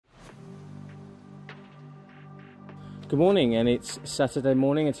Good morning, and it's Saturday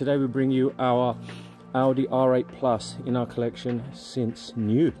morning, and today we bring you our Audi R8 Plus in our collection since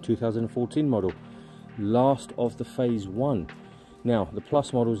new 2014 model, last of the phase 1. Now the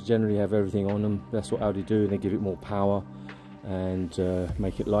Plus models generally have everything on them. That's what Audi do, and they give it more power and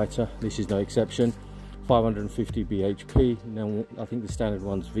make it lighter. This is no exception. 550 bhp. Now I think the standard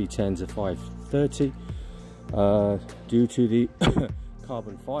ones V10s are 530. Due to the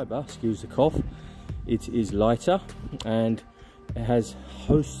carbon fiber, excuse the cough, it is lighter, and it has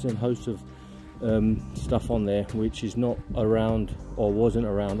hosts and hosts of stuff on there which is not around or wasn't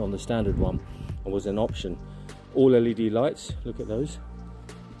around on the standard one, or was an option. All LED lights, look at those,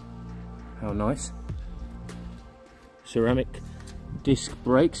 how nice. Ceramic disc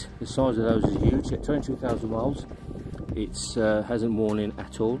brakes, the size of those is huge. At 22,000 miles it hasn't worn in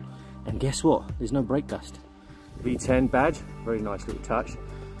at all, and guess what, there's no brake dust. V10 badge, very nice little touch.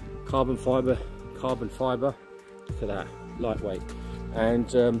 Carbon fiber, look at that, lightweight.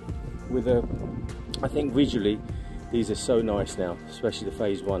 And with I think visually these are so nice now, especially the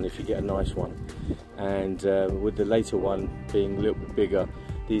phase 1 if you get a nice one. And with the later one being a little bit bigger,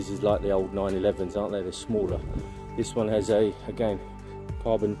 these is like the old 911s, aren't they? They're smaller. This one has again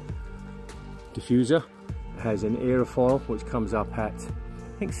carbon diffuser. It has an aerofoil which comes up at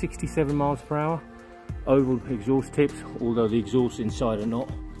I think 67 miles per hour. Oval exhaust tips, although the exhaust inside are not.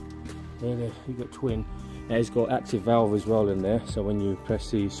 There, you've got twin. Now it's got active valve as well in there, so when you press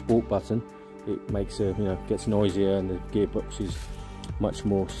the sport button, it makes a gets noisier, and the gearbox is much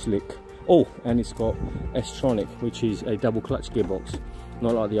more slick. Oh, and it's got S-tronic, which is a double clutch gearbox,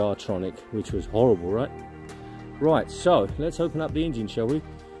 not like the R-tronic, which was horrible, right? Right, so let's open up the engine, shall we?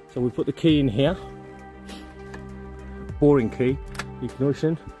 So we put the key in here, boring key,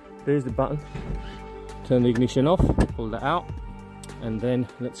 ignition. There's the button. Turn the ignition off, pull that out, and then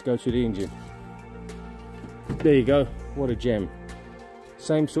let's go to the engine. There you go, what a gem.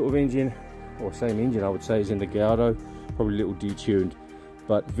 Same sort of engine, or same engine I would say, as in the Gallardo, probably a little detuned,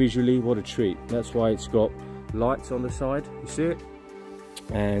 but visually what a treat. That's why it's got lights on the side, you see it?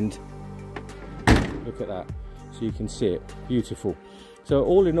 And look at that, so you can see it, beautiful. So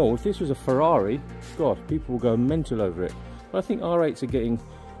all in all, if this was a Ferrari, God, people will go mental over it. But I think R8s are getting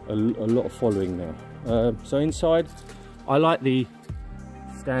a lot of following now. So inside, I like the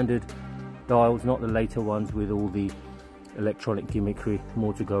standard dials, not the later ones with all the electronic gimmickry,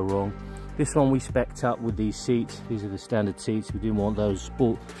 more to go wrong. This one we spec'd up with these seats. These are the standard seats. We didn't want those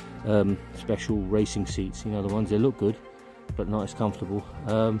sport special racing seats, you know, the ones that look good but not as comfortable.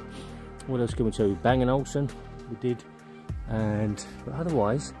 What else can we tell you? Bang & Olufsen we did, but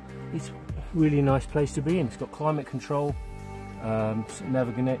otherwise it's a really nice place to be in. It's got climate control,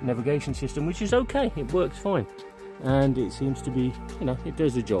 navigation system, which is okay, it works fine, and it seems to be, it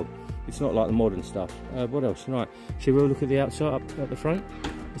does the job. It's not like the modern stuff. What else? Right, shall we look at the outside, up at the front?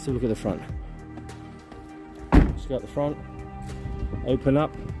 Let's have a look at the front. Let's go at the front, open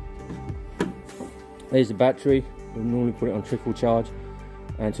up, there's the battery. We normally put it on trickle charge,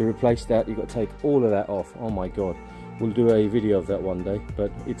 and to replace that you've got to take all of that off. Oh my god, we'll do a video of that one day,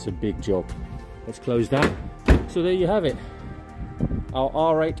 but it's a big job. Let's close that. So there you have it, our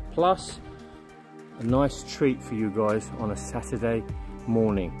R8 Plus, a nice treat for you guys on a Saturday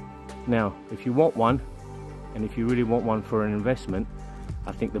morning. Now if you want one, and if you really want one for an investment,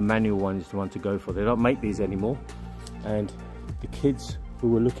 I think the manual one is the one to go for. They don't make these anymore, and the kids who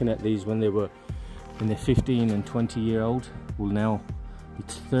were looking at these when they were in their 15 and 20-year-old will now be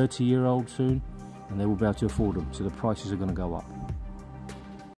 30-year-old soon, and they will be able to afford them, so the prices are going to go up.